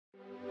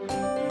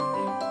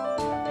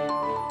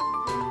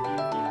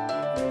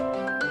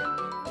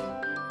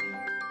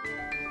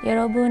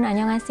여러분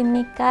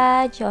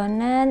안녕하십니까?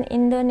 저는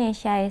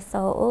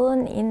인도네시아에서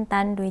온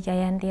인탄 Dwi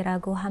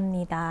Jayanti라고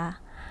합니다.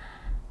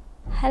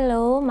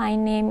 Hello, my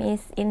name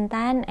is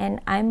Intan and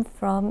I'm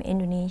from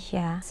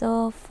Indonesia.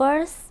 So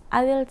first,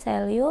 I will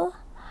tell you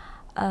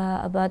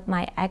about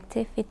my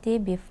activity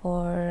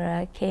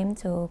before I came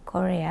to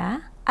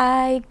Korea.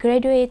 I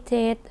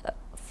graduated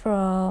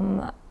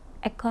from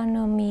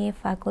economy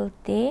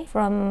faculty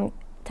from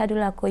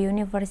Tadulako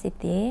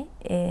University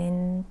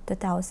in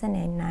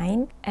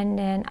 2009, and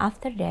then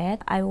after that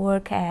I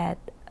work at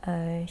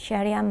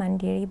Syariah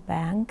Mandiri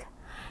Bank,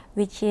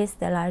 which is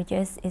the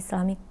largest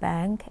Islamic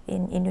bank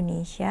in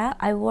Indonesia.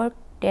 I worked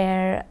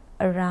there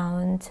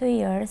around 2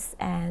 years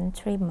and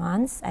 3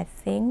 months, I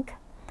think.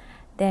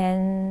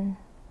 Then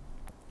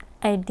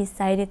I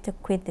decided to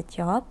quit the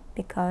job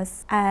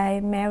because I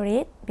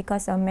married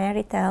because of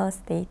marital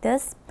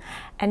status,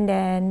 and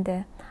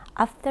then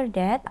after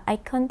that, I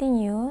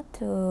continue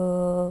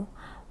to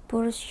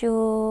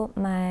pursue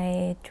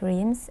my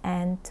dreams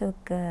and took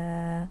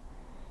a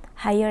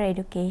higher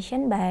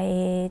education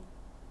by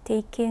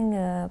taking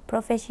a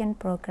profession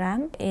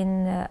program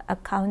in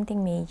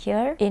accounting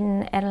major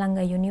in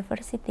Erlangga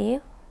University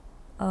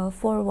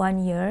for 1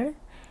 year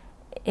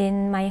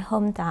in my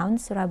hometown,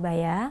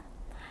 Surabaya.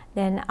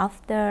 Then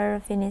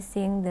after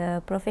finishing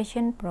the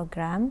profession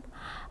program,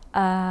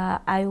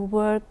 I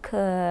work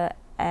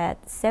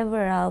at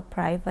several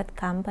private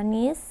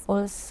companies,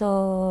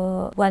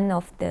 also one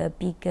of the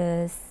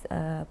biggest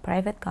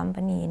private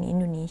company in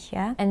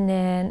Indonesia. And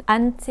then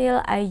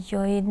until I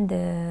joined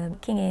the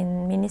working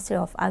in Ministry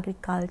of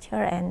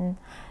Agriculture and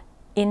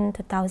in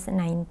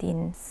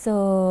 2019.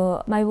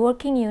 So my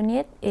working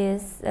unit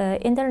is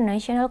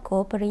International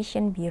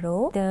Cooperation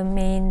Bureau. The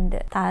main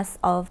task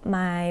of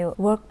my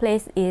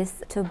workplace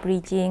is to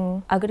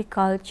bridging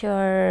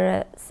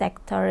agriculture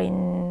sector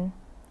in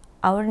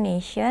our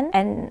nation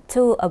and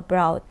to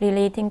abroad,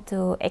 relating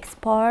to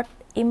export,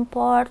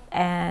 import,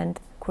 and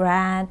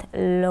grant,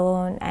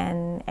 loan,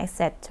 and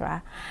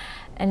etc.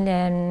 And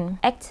then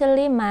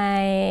actually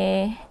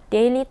my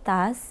daily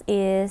task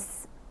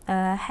is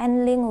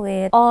handling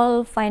with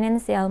all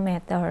financial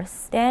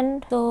matters.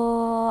 Then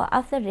so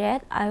after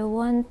that, I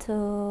want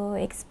to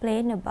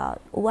explain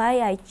about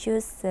why I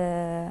choose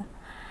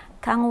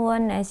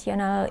Kangwon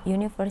National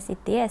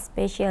University,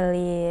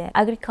 especially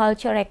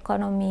Agriculture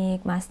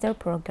Economic Master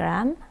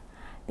Program,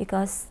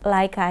 because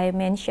like I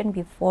mentioned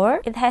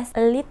before, it has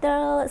a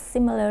little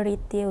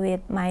similarity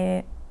with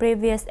my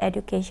previous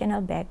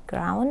educational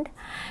background,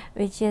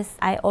 which is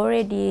I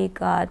already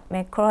got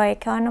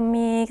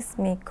macroeconomics,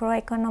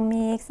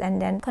 microeconomics,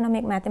 and then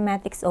economic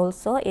mathematics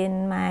also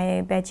in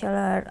my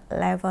bachelor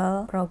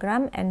level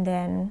program. And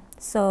then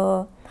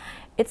so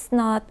it's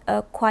not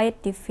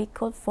quite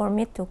difficult for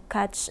me to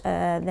catch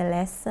the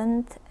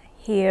lessons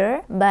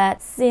here, but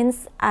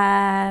since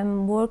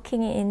I'm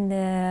working in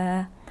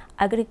the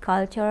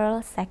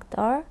agricultural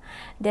sector,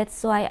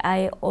 that's why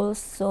I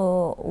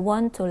also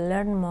want to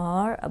learn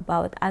more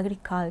about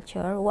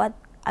agriculture, what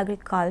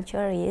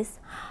agriculture is,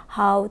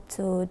 how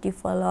to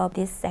develop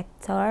this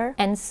sector,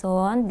 and so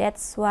on.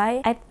 That's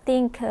why I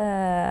think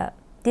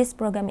this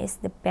program is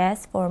the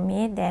best for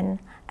me. Then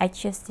I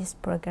choose this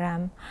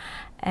program.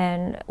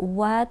 And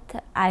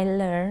what I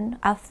learned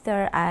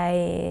after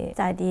I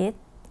studied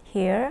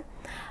here,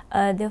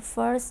 the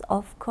first,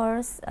 of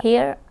course,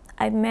 here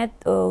I met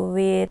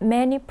with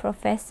many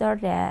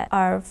professors that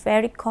are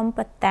very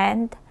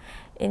competent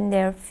in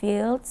their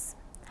fields.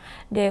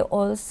 They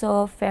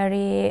also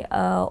very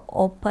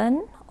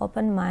open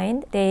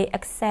mind. They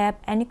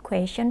accept any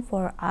question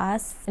for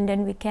us, and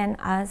then we can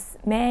ask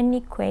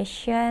many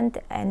questions,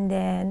 and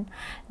then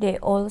they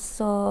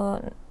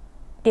also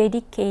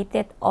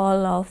dedicated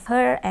all of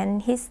her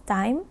and his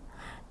time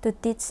to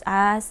teach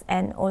us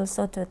and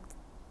also to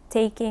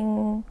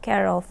taking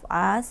care of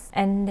us.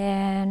 And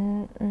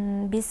then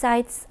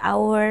besides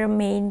our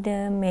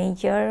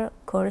major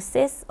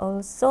courses,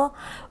 also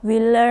we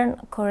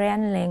learn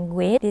Korean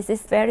language. This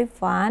is very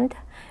fun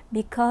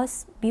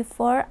because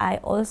before I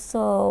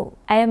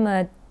am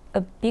a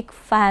big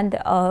fan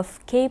of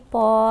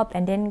K-pop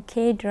and then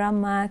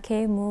K-drama,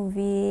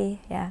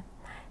 K-movie, yeah.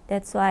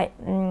 That's why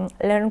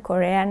learn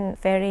Korean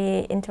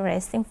very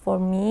interesting for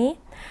me.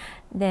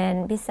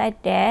 Then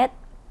beside that,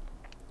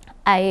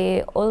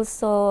 I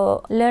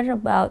also learn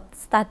about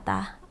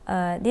stata.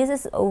 This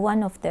is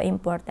one of the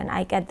important.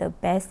 I get the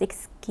basic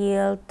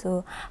skill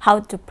to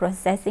how to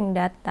processing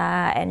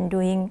data and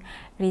doing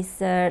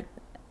research.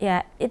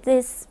 Yeah, it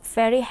is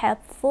very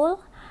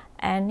helpful,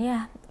 and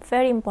yeah,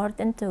 very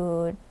important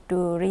to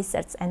do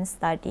research and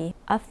study.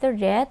 After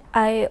that,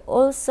 I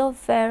also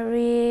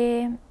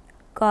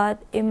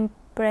got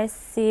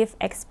impressive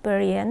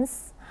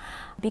experience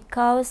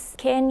because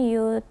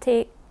KNU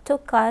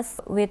took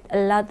us with a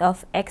lot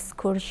of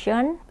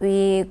excursion.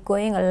 We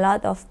going a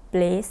lot of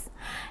place.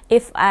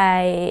 If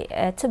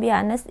to be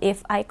honest,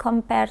 if I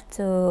compare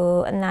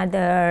to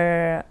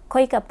another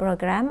KOICA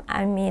program,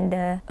 I mean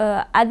the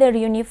other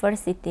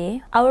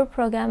university, our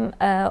program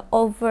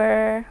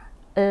over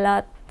a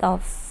lot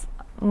of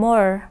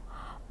more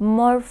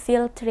more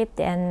field trip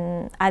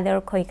than other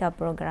KOICA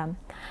program.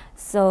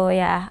 So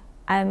yeah,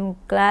 I'm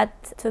glad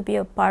to be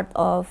a part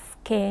of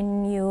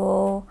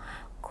KNU-KOICA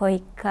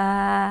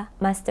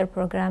master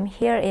program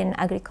here in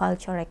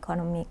agriculture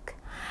economic.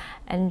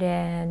 And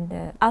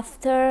then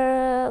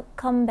after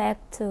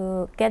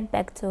get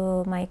back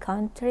to my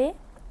country,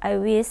 I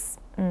wish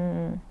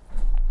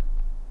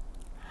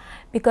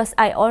because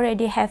I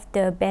already have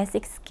the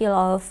basic skill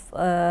of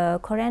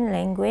Korean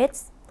language,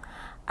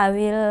 I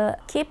will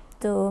keep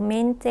to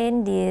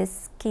maintain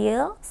this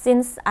skill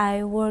since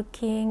I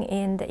working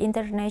in the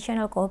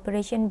International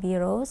Cooperation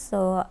Bureau.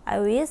 So I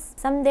wish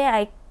someday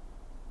I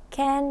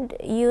can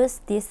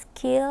use this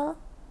skill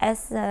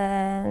as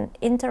an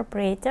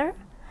interpreter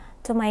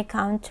to my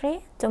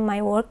country, to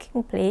my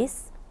working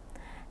place.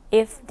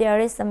 If there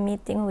is a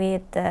meeting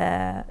with,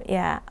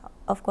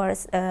 of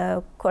course,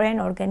 a Korean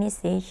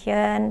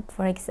organization,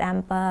 for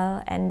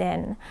example, and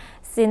then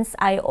since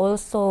I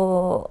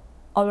also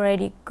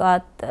already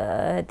got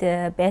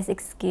the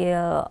basic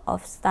skill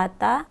of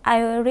STATA,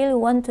 I really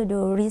want to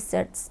do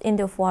research in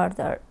the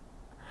further.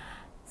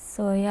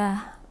 So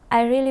yeah,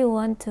 I really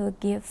want to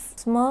give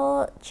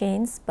small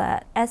change,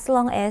 but as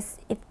long as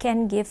it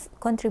can give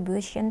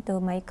contribution to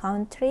my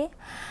country,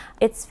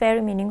 it's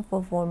very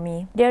meaningful for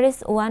me. There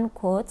is one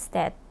quote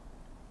that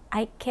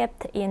I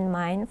kept in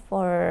mind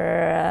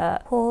for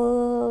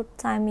whole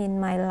time in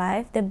my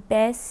life. The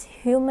best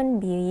human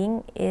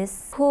being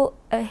is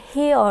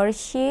he or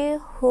she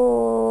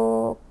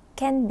who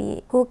can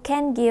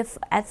give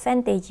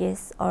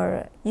advantages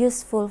or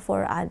useful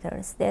for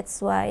others.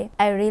 That's why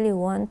I really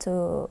want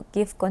to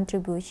give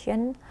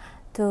contribution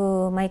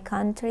to my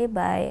country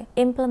by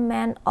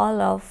implement all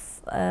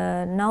of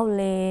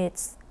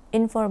knowledge,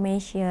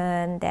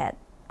 information that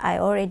I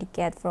already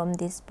get from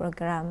this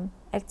program.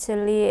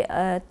 Actually,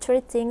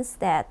 3 things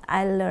that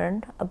I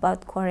learned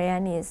about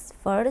Korean is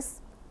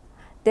first,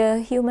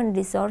 the human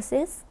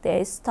resources.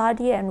 They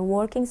study and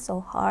working so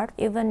hard.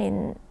 Even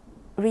in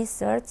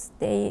research,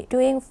 they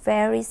doing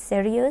very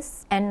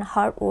serious and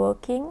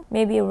hardworking,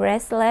 maybe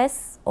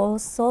restless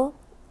also.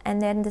 And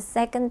then the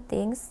second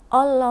things,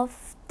 all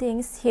of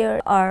things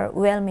here are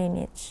well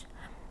managed.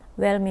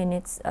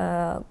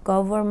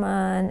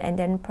 Government and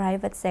then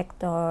private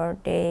sector,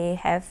 they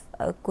have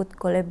a good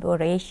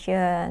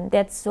collaboration.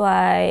 That's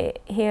why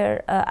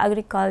here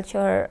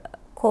agriculture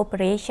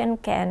cooperation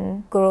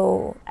can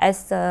grow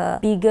as the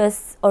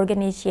biggest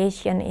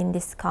organization in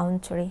this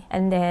country.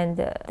 And then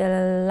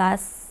the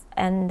last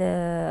and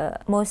the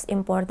most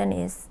important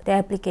is the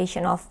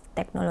application of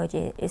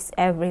technology is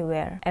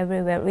everywhere.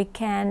 We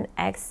can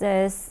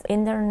access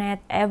internet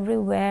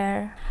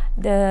everywhere.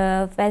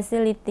 The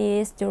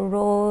facilities, the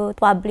road,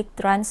 public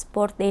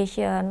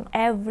transportation,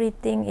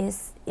 everything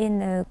is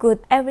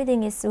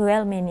everything is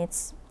well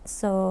managed.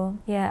 So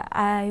yeah,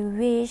 I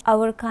wish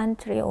our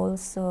country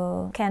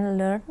also can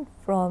learn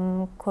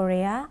from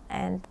Korea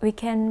and we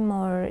can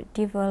more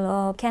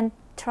develop, can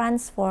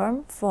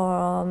transform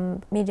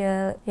from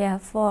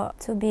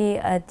to be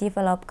a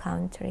developed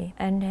country.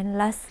 And then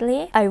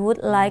lastly, I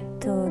would like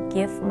to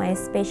give my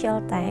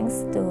special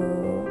thanks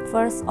to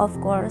first, of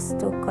course,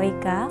 to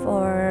KOICA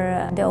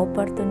for the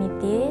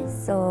opportunity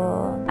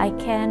so I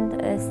can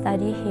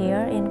study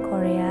here in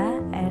Korea,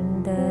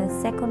 and the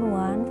second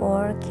one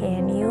for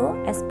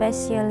KNU,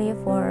 especially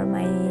for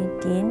my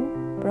dean,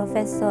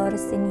 Professor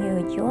Shin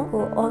Hyo-jung,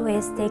 who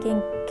always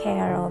taking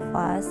care of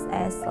us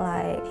as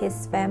like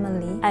his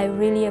family. I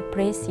really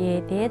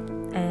appreciate it.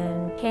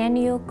 And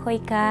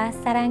KNU-KOICA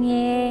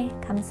사랑해.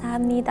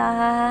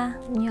 감사합니다.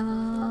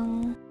 안녕.